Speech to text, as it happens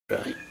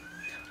Right.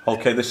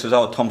 Okay, this is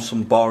our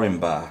Thomson boring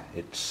bar.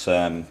 It's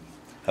a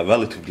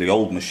relatively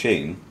old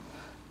machine,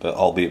 but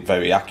albeit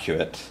very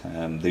accurate.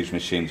 These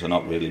machines are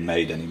not really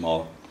made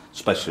anymore,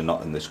 especially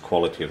not in this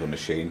quality of a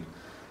machine.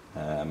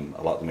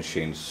 A lot of the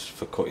machines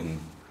for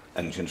cutting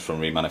engines from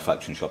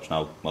remanufacturing shops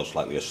now most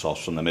likely are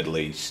sourced from the Middle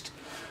East.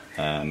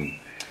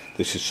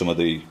 This is some of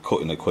the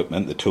cutting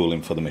equipment, the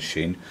tooling for the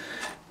machine.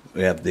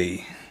 We have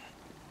the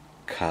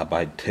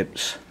carbide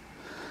tips,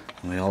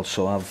 and we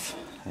also have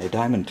a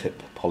diamond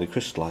tip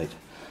polycrystallite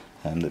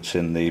that's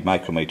in the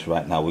micrometer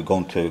right now. We're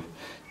going to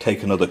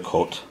take another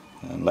cut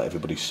and let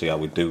everybody see how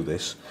we do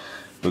this.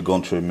 We're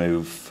going to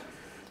remove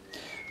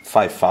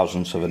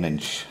 5/1000ths of an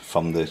inch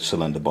from the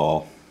cylinder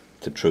bore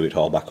to true it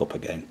all back up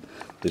again.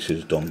 This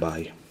is done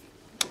by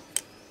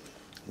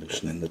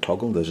loosening the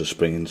toggle. There's a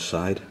spring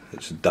inside.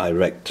 It's a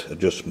direct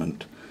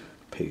adjustment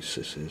piece,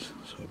 this is.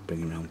 So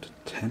bring it around to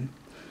 10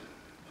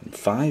 and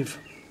 5.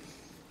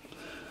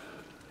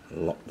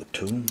 Lock the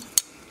tool.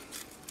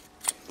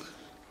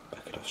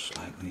 Back it off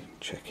slightly.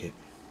 Check it.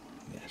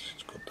 Yes,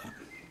 it's good that.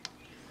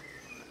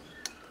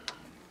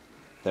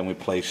 Then we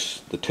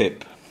place the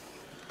tip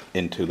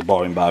into the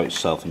boring bar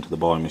itself, into the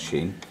boring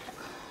machine.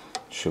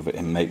 Shove it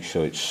in, make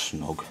sure it's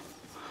snug.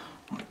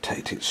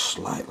 Rotate it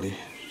slightly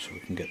so we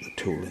can get the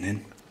tooling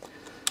in.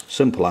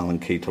 Simple Allen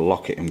key to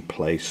lock it in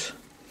place.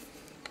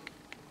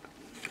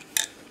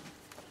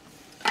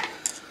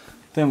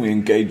 Then we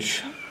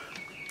engage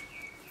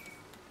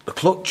the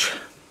clutch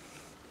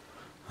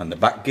and the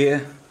back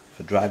gear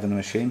for driving the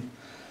machine,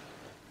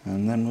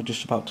 and then we're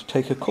just about to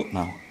take a cut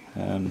now.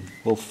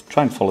 We'll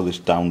try and follow this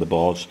down the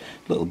boards.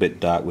 A little bit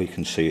dark, we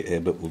can see it here,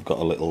 but we've got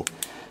a little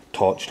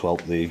torch to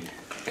help the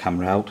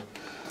camera out.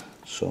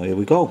 So here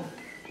we go.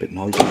 A bit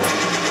noisy.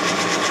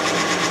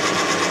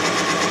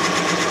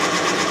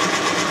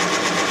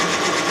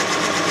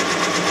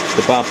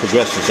 The bar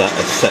progresses at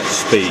a set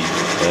speed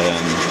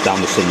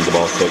down the cylinder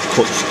bore, so it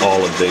cuts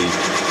all of the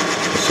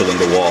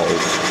cylinder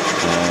walls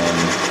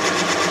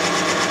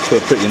to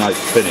a pretty nice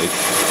finish.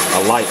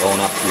 A light on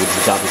afterwards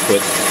is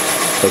adequate.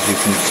 As you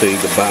can see,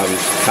 the bar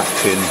is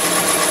catching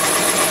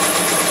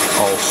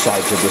all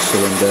sides of the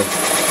cylinder,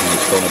 and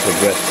it's going to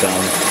progress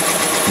down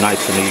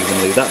nice and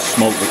evenly. That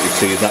smoke that you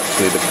see is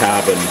actually the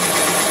carbon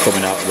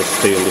coming out of the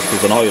steel. This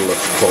is an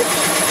oilless cut.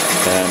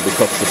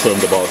 Because the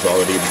cylinder bore is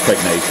already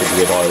impregnated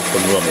with oil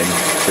from running,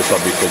 this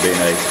obviously being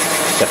a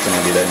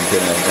second-handed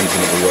engine, an engine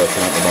that we're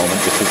working on at the moment.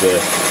 This is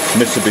a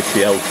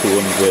Mitsubishi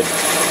L200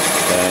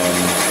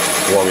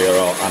 Warrior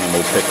or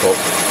Animal pickup.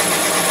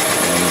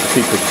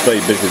 Keep us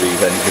very busy,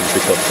 these engines,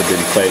 because they've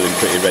been failing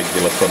pretty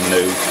regular from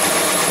new.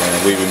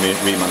 We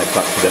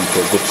remanufacture them to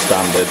a good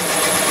standard,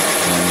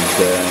 and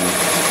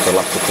they'll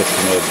last the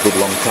customer a good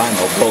long time.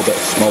 I'll blow a bit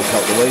of smoke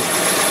out the way.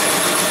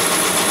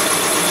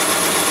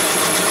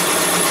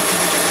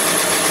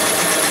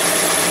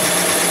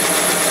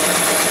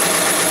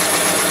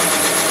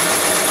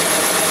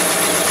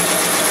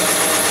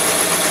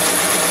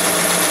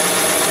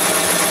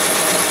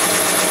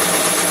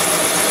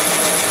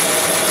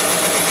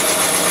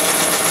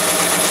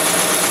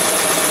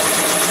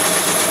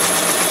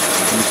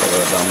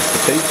 Down Mr.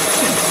 P.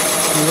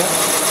 Yeah.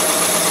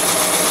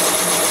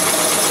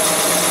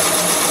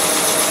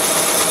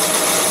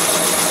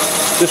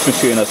 This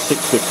machine has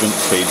 6 different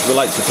speeds. We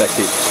like to take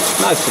it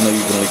nice and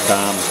evenly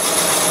calm,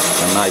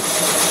 a nice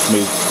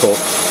smooth cut.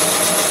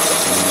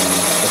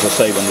 As I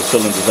say, when the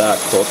cylinders are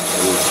cut,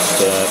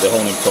 the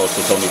honing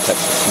process only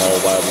takes a small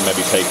while. We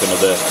maybe take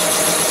another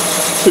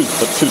 2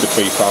 to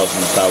 3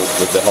 thousandths out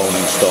with the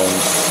honing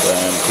stones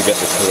to get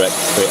the correct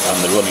fit and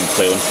the running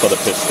clearance for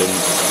the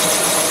pistons.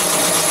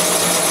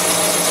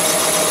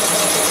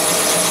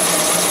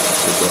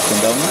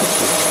 Working down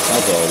nicely,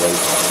 as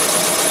always.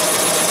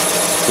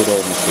 Good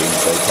old machine,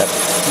 so kept.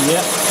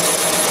 Yep.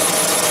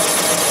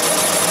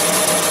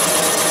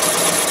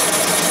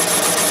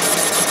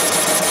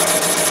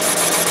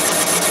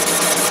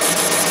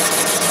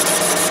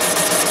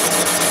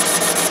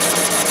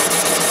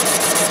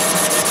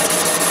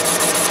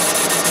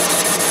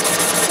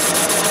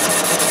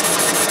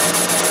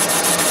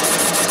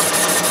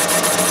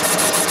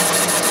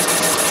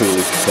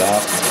 Truly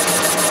sharp.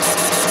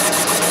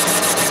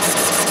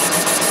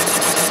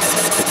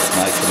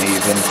 Nice and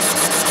even.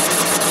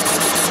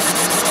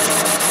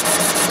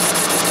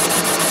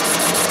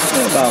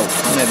 About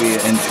maybe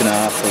 1.5 inches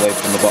away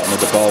from the bottom of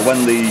the bore.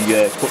 When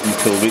the cutting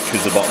tool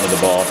reaches the bottom of the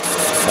bore,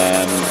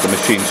 the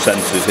machine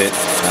senses it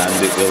and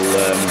it will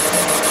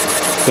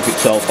flip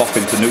itself off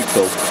into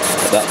neutral.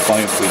 At that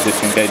point we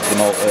disengage the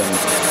motor and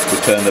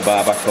return the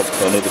bar back up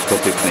for another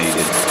cut if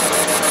needed.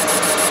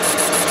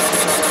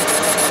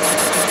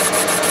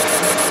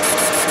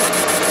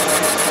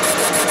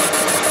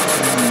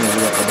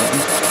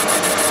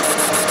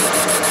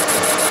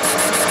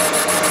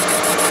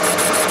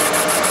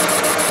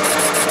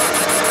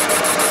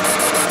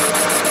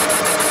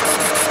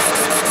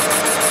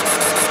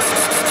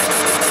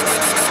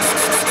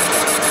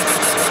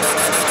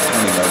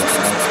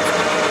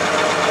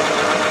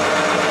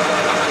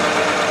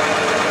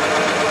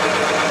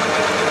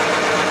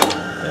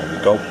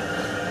 Go.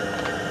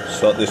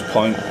 So at this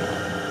point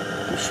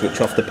we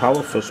switch off the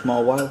power for a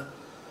small while,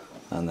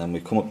 and then we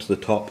come up to the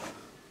top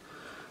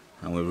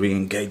and we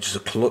re-engage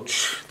the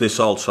clutch. This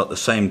also at the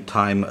same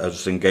time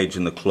as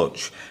engaging the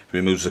clutch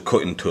removes the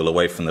cutting tool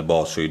away from the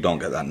bore, so you don't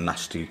get that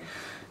nasty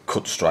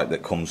cut stripe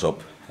that comes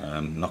up.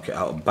 Knock it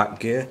out of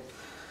back gear,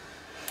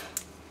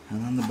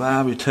 and then the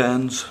bar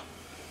returns.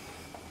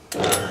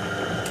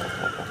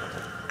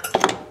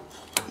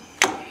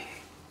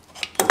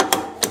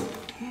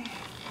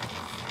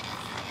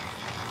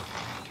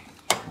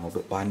 Hold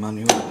it by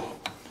manual,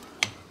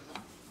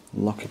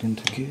 lock it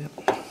into gear,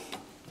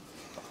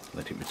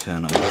 let it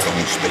return at its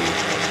own speed.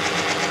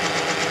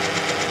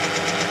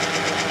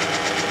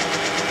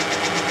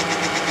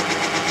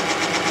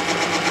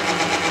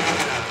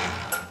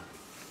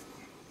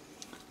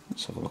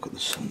 Let's have a look at the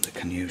sun.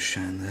 Can you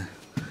shine the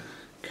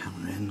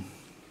camera in?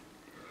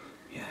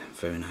 Yeah,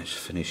 very nice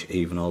finish,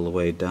 even all the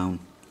way down.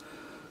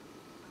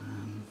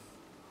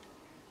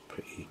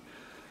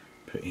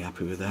 Pretty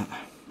happy with that.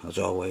 As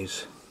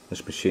always,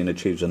 this machine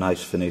achieves a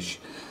nice finish,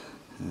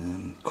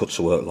 cuts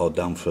the workload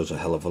down for us a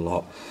hell of a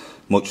lot.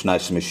 Much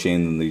nicer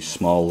machine than these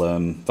small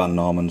Van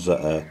Normans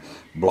that are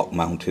block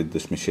mounted.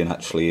 This machine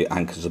actually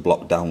anchors the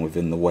block down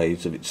within the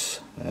waves of its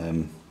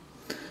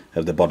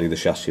of the body, the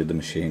chassis of the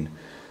machine,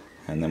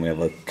 and then we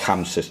have a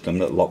cam system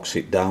that locks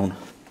it down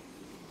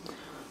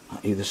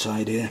at either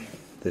side here.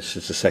 This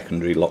is the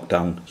secondary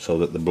lockdown, so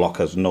that the block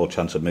has no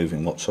chance of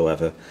moving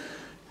whatsoever,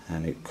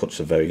 and it cuts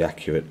a very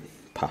accurate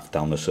path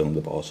down the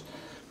cylinder bores.